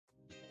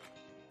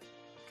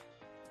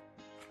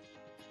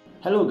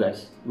Hello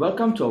guys,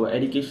 welcome to our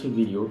educational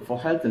video for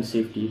health and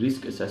safety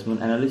risk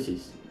assessment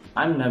analysis.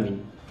 I'm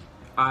Naveen.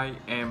 I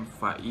am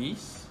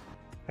Faiz.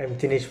 I'm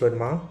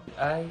VARMA.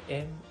 I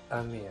am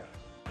Amir.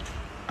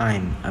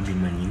 I'm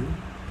ABBIMANYU.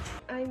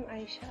 I'm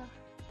AISYAH.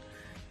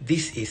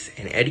 This is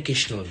an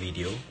educational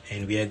video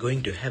and we are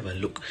going to have a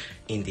look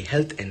in the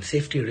health and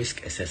safety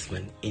risk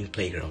assessment in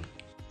playground.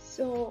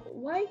 So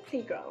why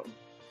playground?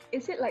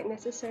 Is it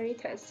necessary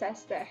to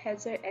assess the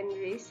hazard and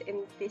risk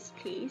in this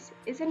place?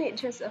 Isn't it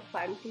just a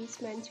fun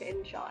place meant to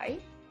enjoy?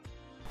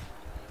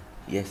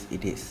 Yes,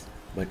 it is,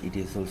 but it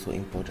is also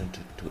important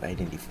to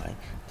identify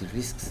the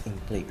risks in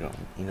playground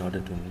in order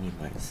to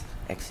minimize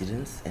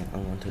accidents and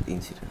unwanted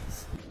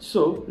incidents.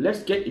 So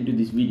let's get into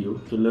this video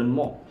to learn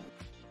more.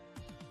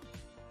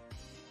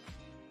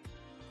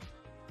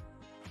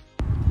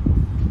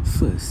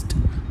 First,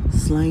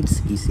 slides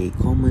is a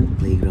common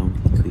playground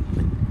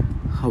equipment.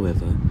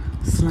 However,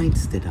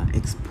 slides that are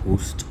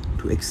exposed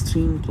to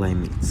extreme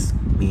climates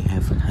may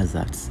have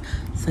hazards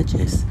such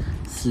as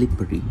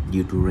slippery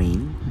due to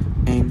rain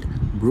and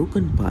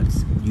broken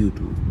parts due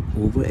to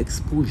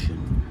overexposure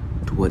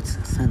towards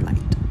sunlight.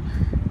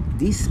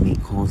 This may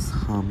cause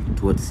harm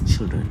towards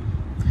children.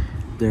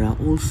 There are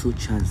also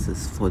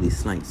chances for the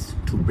slides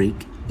to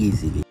break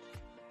easily.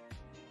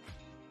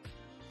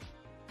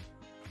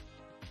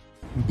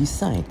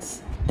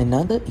 Besides,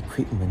 another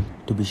equipment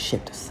to be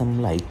shed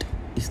some light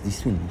is the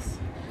swings.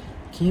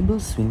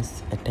 Cable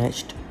swings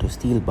attached to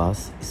steel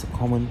bars is a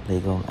common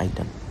playground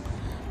item.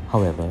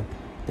 However,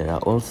 there are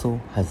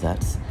also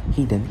hazards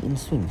hidden in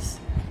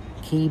swings.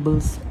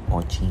 Cables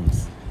or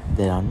chains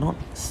that are not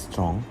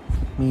strong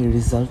may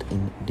result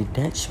in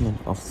detachment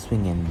of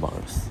swing end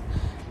bars.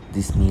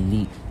 This may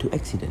lead to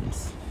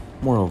accidents.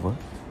 Moreover,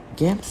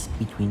 gaps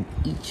between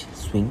each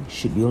swing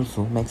should be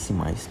also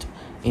maximized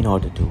in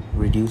order to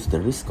reduce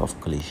the risk of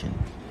collision.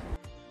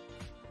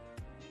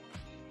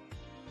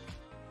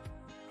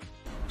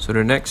 So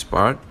the next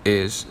part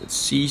is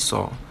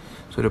seesaw.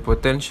 So the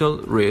potential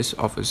risk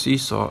of a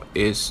seesaw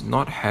is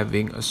not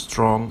having a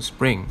strong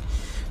spring.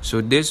 So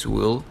this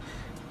will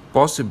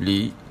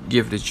possibly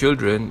give the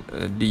children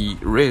the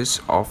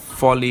risk of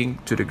falling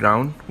to the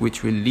ground,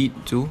 which will lead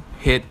to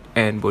head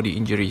and body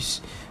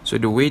injuries. So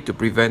the way to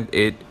prevent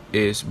it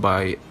is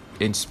by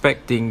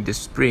inspecting the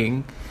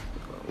spring,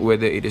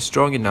 whether it is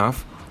strong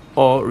enough,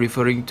 or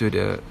referring to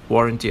the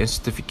warranty and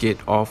certificate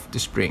of the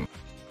spring.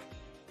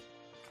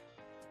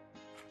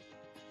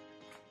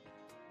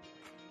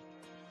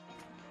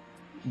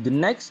 The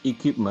next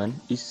equipment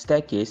is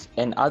staircase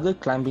and other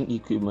climbing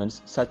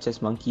equipments such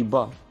as monkey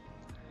bar.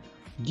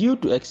 Due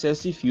to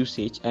excessive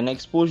usage and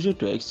exposure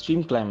to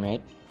extreme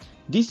climate,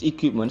 these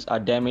equipments are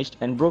damaged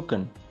and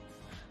broken.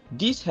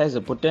 This has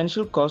a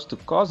potential to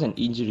cause an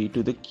injury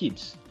to the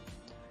kids.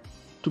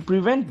 To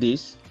prevent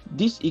this,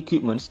 these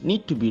equipments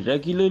need to be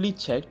regularly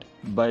checked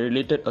by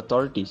related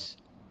authorities.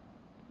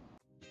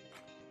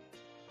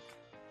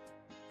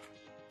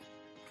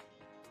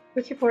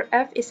 Okay, for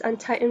F is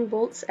untighten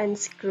bolts and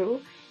screw.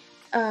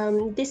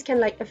 This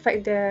can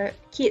affect the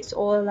kids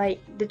or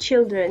the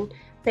children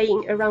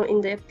playing around in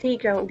the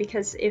playground,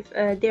 because if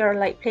they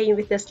are playing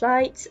with the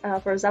slides,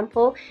 for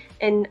example,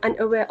 and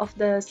unaware of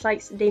the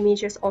slides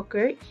damages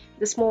occurred,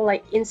 the small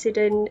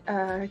incident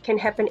can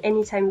happen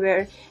anytime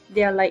where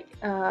their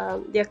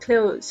their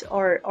clothes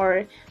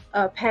or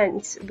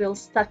pants will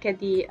stuck at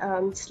the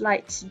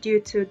slides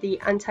due to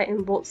the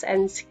untightened bolts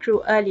and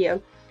screw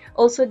earlier.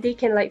 Also, they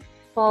can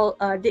fall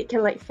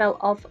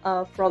off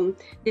from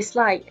the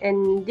slide,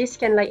 and this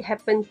can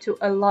happen to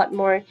a lot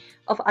more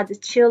of other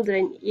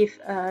children if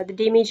the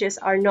damages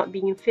are not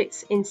being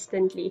fixed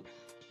instantly.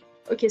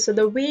 Okay, so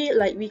the way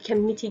we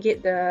can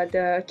mitigate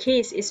the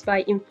case is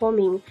by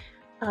informing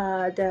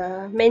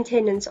the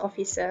maintenance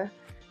officer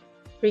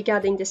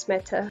regarding this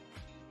matter.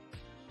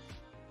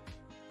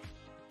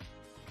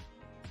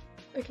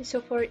 Okay,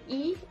 so for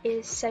E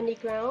is sandy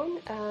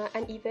ground,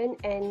 uneven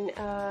and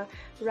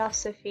rough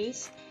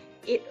surface.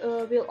 It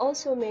will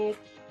also make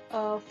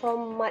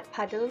form mud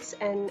puddles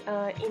and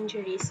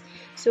injuries.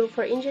 So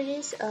for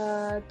injuries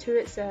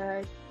towards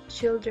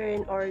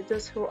children or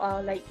those who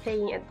are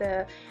playing at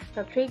the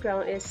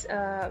playground is,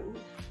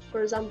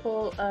 for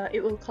example,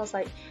 it will cause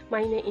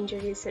minor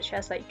injuries such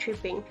as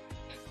tripping.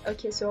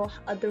 Okay, so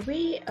the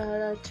way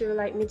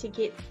to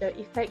mitigate the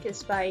effect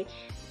is by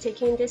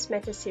taking this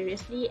matter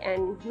seriously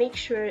and make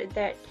sure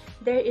that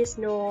there is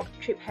no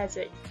trip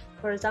hazard,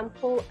 for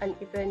example,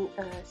 uneven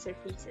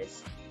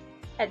surfaces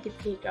at the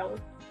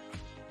playground.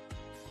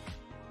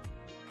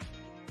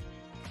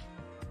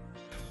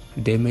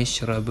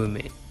 Damaged rubber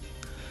mat.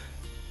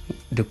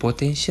 The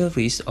potential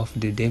risk of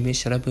the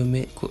damaged rubber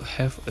mat could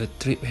have a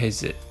trip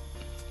hazard.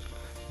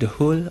 The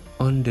hole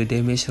on the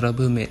damaged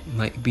rubber mat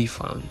might be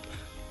found.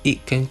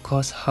 It can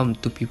cause harm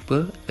to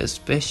people,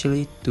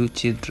 especially to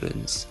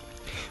children.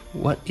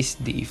 What is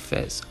the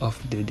effects of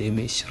the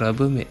damaged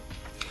rubber mat?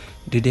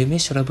 The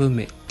damaged rubber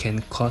mat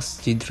can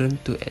cause children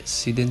to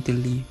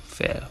accidentally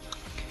fall.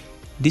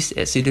 This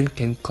accident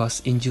can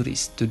cause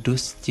injuries to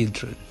those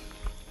children.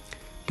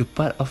 The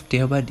part of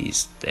their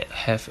bodies that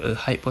have a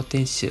high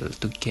potential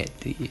to get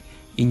the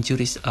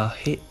injuries are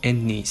head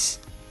and knees.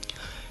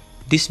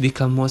 This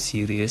become more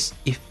serious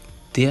if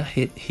their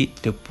head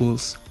hit the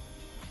pulse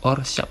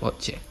or sharp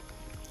object.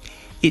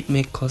 It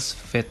may cause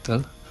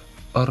fatal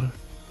or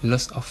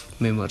loss of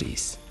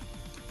memories.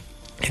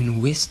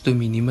 And ways to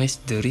minimize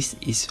the risk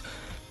is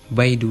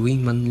by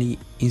doing monthly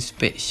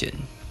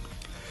inspection.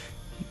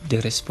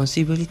 The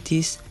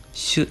responsibilities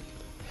should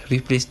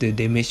replace the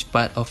damaged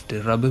part of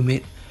the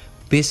Rubbermaid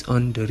based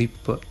on the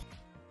report